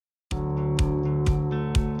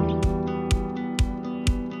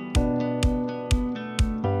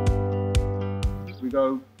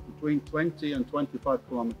go between 20 and 25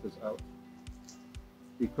 kilometers out,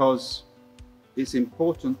 because it's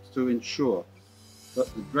important to ensure that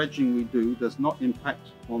the dredging we do does not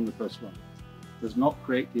impact on the coastline, does not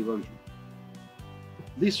create erosion.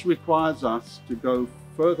 This requires us to go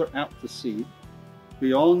further out to sea,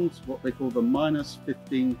 beyond what they call the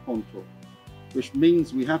 -15 contour, which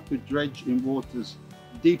means we have to dredge in waters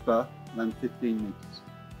deeper than 15 meters.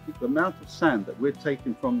 The amount of sand that we're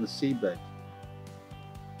taking from the seabed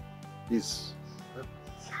is a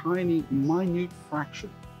tiny, minute fraction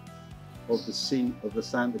of the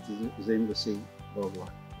sand that is in the sea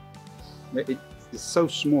worldwide. It is so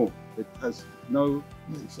small, it has no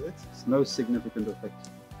significant effect.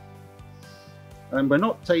 And we're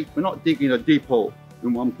not digging a deep hole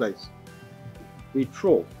in one place. We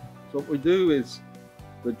trawl. So what we do is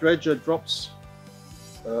the dredger drops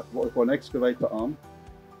what we call an excavator arm,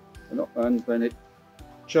 and when it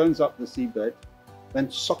churns up the seabed, then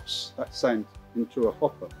sucks that sand into a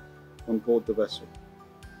hopper on board the vessel.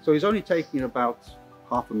 So he's only taking about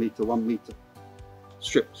half a meter, 1 meter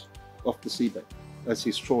strips off the seabed as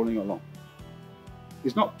he's trawling along.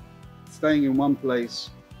 He's not staying in one place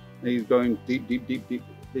and he's going deep, deep, deep, deep,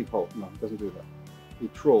 big hole. No, he doesn't do that. He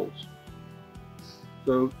trawls.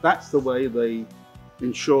 So that's the way they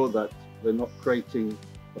ensure that they're not creating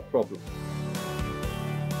a problem.